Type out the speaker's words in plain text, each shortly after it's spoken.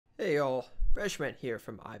Hey y'all, brett.scharmett here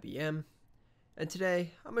from IBM, and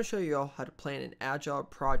today I'm going to show you all how to plan an agile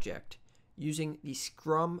project using the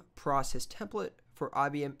Scrum process template for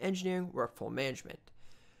IBM Engineering Workflow Management.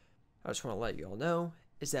 I just want to let you all know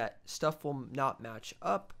is that stuff will not match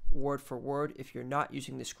up word for word if you're not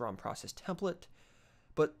using the Scrum process template,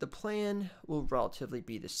 but the plan will relatively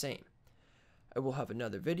be the same. I will have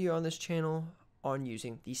another video on this channel on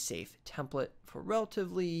using the SAFe template for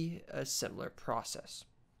relatively a similar process.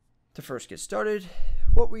 To first get started,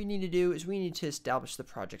 what we need to do is we need to establish the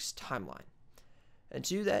project's timeline. And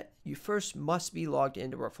to do that, you first must be logged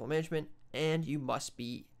into Workflow Management and you must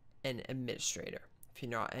be an administrator. If you're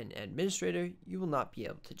not an administrator, you will not be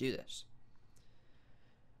able to do this.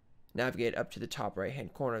 Navigate up to the top right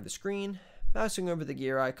hand corner of the screen, mousing over the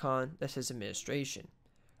gear icon that says Administration.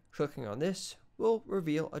 Clicking on this will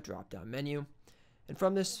reveal a drop down menu, and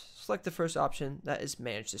from this, select the first option that is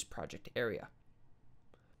Manage this project area.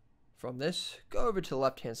 From this, go over to the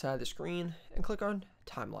left-hand side of the screen and click on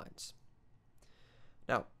Timelines.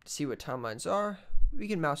 Now, to see what timelines are, we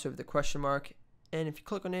can mouse over the question mark, and if you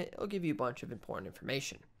click on it, it'll give you a bunch of important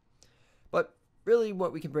information. But really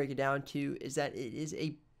what we can break it down to is that it is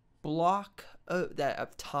a block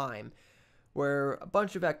of time where a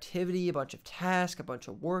bunch of activity, a bunch of tasks, a bunch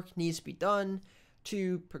of work needs to be done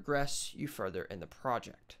to progress you further in the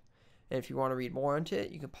project. And if you want to read more into it,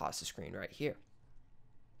 you can pause the screen right here.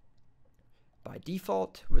 By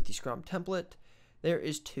default, with the Scrum template,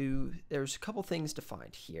 there's a couple things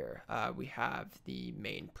defined here. We have the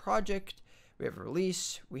main project, we have a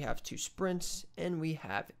release, we have 2 sprints, and we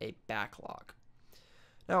have a backlog.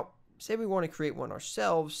 Now, say we want to create one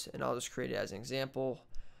ourselves, and I'll just create it as an example.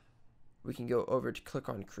 We can go over to click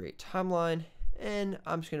on Create Timeline, and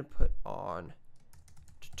I'm just going to put on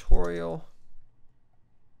tutorial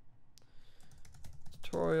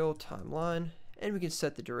timeline. And we can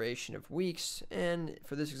set the duration of weeks, and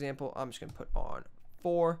for this example I'm just going to put on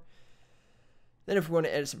 4. Then if we want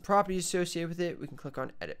to edit some properties associated with it, we can click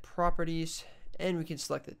on Edit Properties, and we can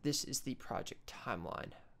select that this is the project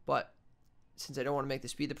timeline. But since I don't want to make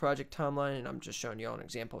this be the project timeline and I'm just showing you all an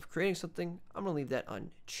example of creating something, I'm going to leave that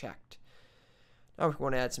unchecked. Now if we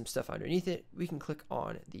want to add some stuff underneath it, we can click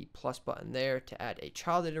on the plus button there to add a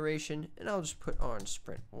child iteration, and I'll just put on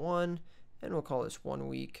sprint 1, and we'll call this 1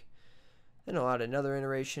 week. Then I'll add another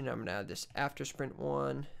iteration. I'm going to add this after sprint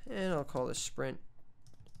 1, and I'll call this sprint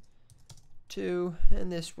 2,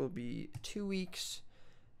 and this will be 2 weeks.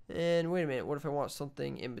 And wait a minute, what if I want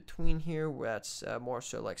something in between here where that's more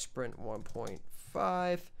so like sprint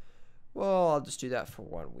 1.5? Well, I'll just do that for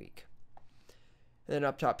 1 week. And then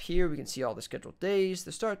up top here, we can see all the scheduled days,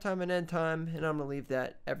 the start time and end time, and I'm going to leave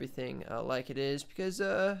that everything like it is because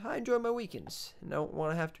I enjoy my weekends and I don't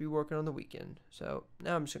want to have to be working on the weekend. So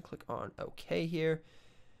now I'm just going to click on OK here,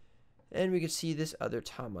 and we can see this other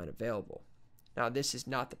timeline available. Now this is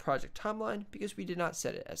not the project timeline because we did not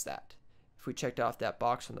set it as that. If we checked off that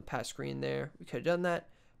box on the past screen there, we could have done that.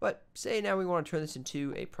 But say now we want to turn this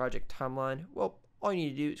into a project timeline. Well, all you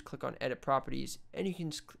need to do is click on Edit Properties, and you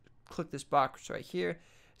can click this box right here. It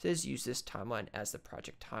says use this timeline as the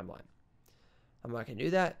project timeline. I'm not going to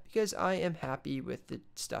do that because I am happy with the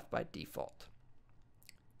stuff by default.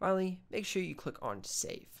 Finally, make sure you click on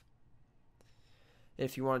Save. And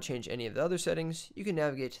if you want to change any of the other settings, you can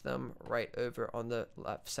navigate to them right over on the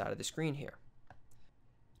left side of the screen here.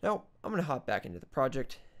 Now, I'm going to hop back into the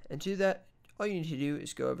project, and to do that, all you need to do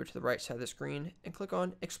is go over to the right side of the screen and click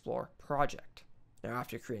on Explore Project. Now,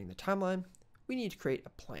 after creating the timeline, we need to create a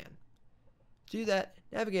plan. To do that,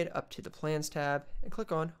 navigate up to the Plans tab and click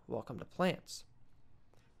on Welcome to Plans.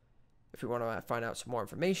 If we want to find out some more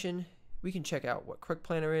information, we can check out what Quick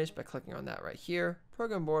Planner is by clicking on that right here,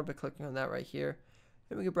 Program Board by clicking on that right here,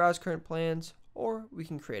 and we can browse current plans, or we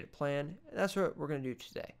can create a plan, and that's what we're going to do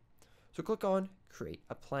today. So click on Create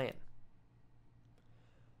a Plan.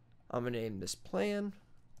 I'm going to name this plan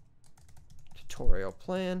Tutorial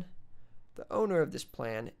Plan. The owner of this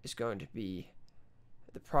plan is going to be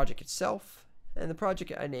the project itself, and the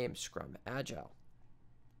project I named Scrum Agile.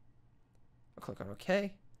 I'll click on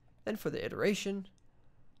OK. Then for the iteration,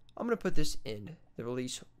 I'm going to put this in the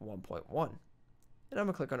release 1.1, and I'm going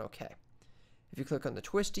to click on OK. If you click on the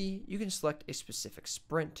twisty, you can select a specific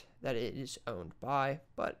sprint that it is owned by,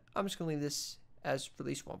 but I'm just going to leave this as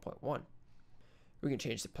release 1.1. We can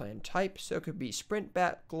change the plan type, so it could be sprint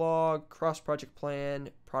backlog, cross project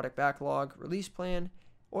plan, product backlog, release plan,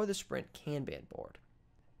 or the sprint Kanban board.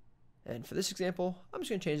 And for this example, I'm just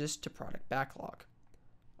going to change this to product backlog.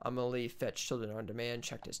 I'm going to leave Fetch Children on Demand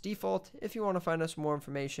checked as default. If you want to find out some more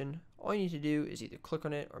information, all you need to do is either click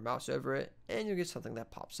on it or mouse over it, and you'll get something that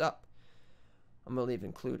pops up. I'm going to leave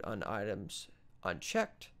include on items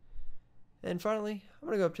unchecked. And finally, I'm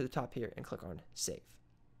going to go up to the top here and click on save.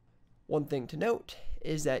 One thing to note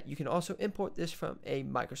is that you can also import this from a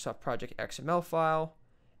Microsoft Project XML file,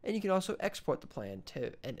 and you can also export the plan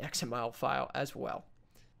to an XML file as well.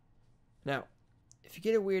 Now, if you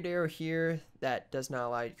get a weird error here that does not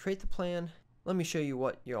allow you to create the plan, let me show you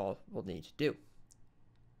what you all will need to do.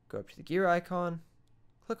 Go up to the gear icon,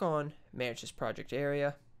 click on Manage this project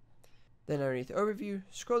area, then underneath Overview,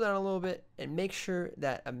 scroll down a little bit and make sure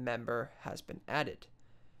that a member has been added.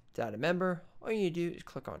 To add a member, all you need to do is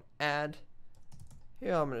click on Add.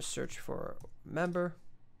 Here I'm going to search for a member.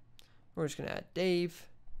 We're just going to add Dave,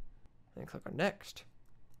 and click on Next.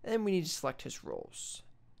 And we need to select his roles.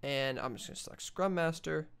 And I'm just going to select Scrum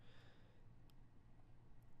Master,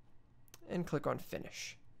 and click on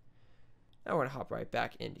Finish. Now we're going to hop right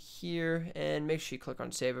back into here, and make sure you click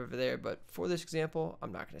on Save over there, but for this example,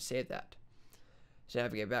 I'm not going to save that. So now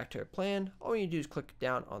if we get back to our plan, all we need to do is click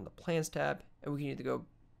down on the Plans tab, and we can either go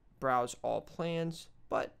Browse All Plans,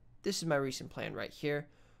 but this is my recent plan right here,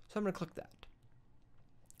 so I'm going to click that.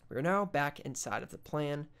 We're now back inside of the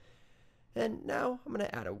plan, and now I'm going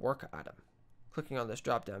to add a work item. Clicking on this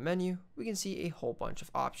drop-down menu, we can see a whole bunch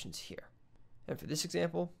of options here. And for this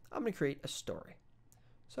example, I'm going to create a story.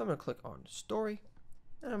 So I'm going to click on Story,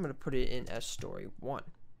 and I'm going to put it in as Story 1.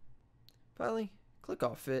 Finally, click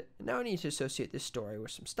off it, and now I need to associate this story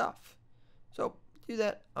with some stuff. So to do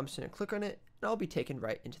that, I'm just going to click on it, and I'll be taken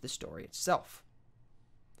right into the story itself.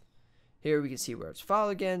 Here we can see where it's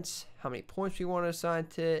filed against, how many points we want to assign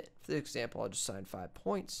to it. For this example, I'll just assign 5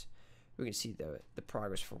 points. We can see the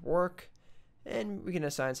progress for work, and we can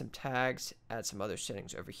assign some tags, add some other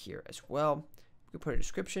settings over here as well. We can put a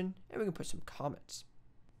description, and we can put some comments.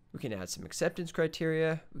 We can add some acceptance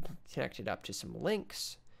criteria. We can connect it up to some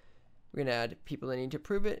links. We're going to add people that need to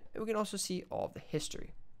approve it, and we can also see all of the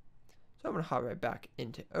history. So I'm going to hop right back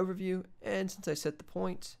into Overview, and since I set the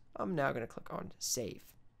points, I'm now going to click on Save.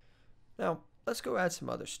 Now, let's go add some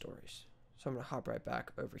other stories. So I'm going to hop right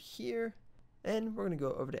back over here, and we're going to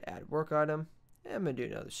go over to Add Work Item, and I'm going to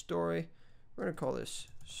do another story. We're going to call this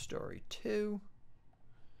Story 2.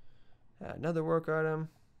 Add another work item,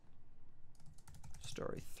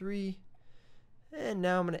 Story 3, and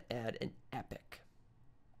now I'm going to add an epic.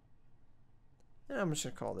 And I'm just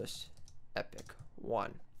going to call this Epic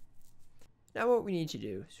 1. Now what we need to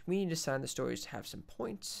do is we need to assign the stories to have some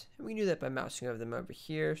points, and we can do that by mousing over them over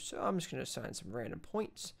here. So I'm just going to assign some random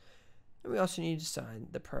points, and we also need to assign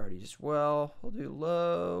the priorities as well. We'll do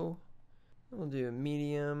low, we'll do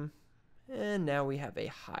medium, and now we have a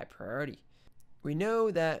high priority. We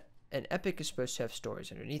know that an epic is supposed to have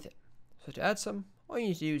stories underneath it. So to add some, all you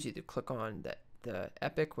need to do is either click on the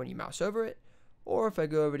epic when you mouse over it, or if I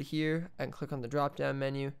go over to here and click on the drop down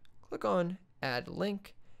menu, click on Add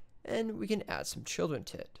Link, and we can add some children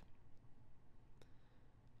to it.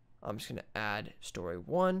 I'm just going to add Story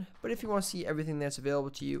 1, but if you want to see everything that's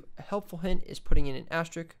available to you, a helpful hint is putting in an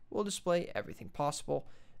asterisk will display everything possible.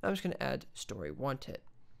 I'm just going to add Story 1 to it.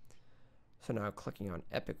 So now clicking on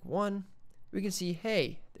Epic 1, we can see,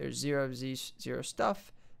 hey, there's 0 of 0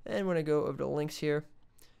 stuff, and when I go over to links here,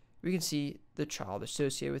 we can see the child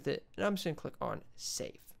associated with it, and I'm just going to click on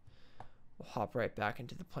Save. We'll hop right back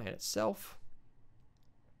into the plan itself,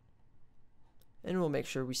 and we'll make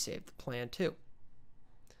sure we save the plan too.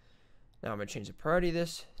 Now I'm going to change the priority of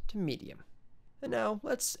this to medium. And now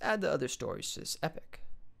let's add the other stories to this epic.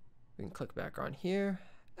 We can click back on here,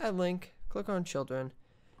 add link, click on children.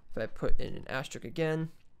 If I put in an asterisk again,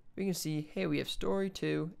 we can see, hey, we have Story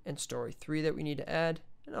 2 and Story 3 that we need to add,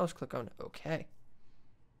 and I'll just click on OK.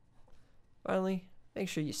 Finally, make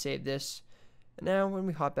sure you save this. And now when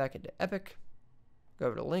we hop back into Epic, go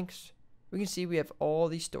over to links, we can see we have all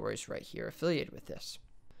these stories right here affiliated with this.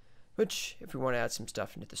 Which, if we want to add some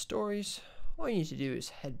stuff into the stories, all you need to do is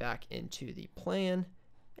head back into the plan,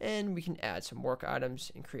 and we can add some work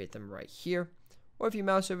items and create them right here. Or if you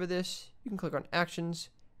mouse over this, you can click on Actions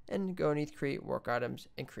and go underneath Create Work Items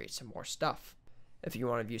and create some more stuff. If you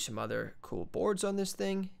want to view some other cool boards on this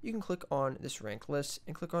thing, you can click on this rank list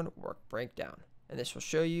and click on Work Breakdown, and this will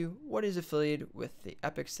show you what is affiliated with the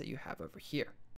epics that you have over here.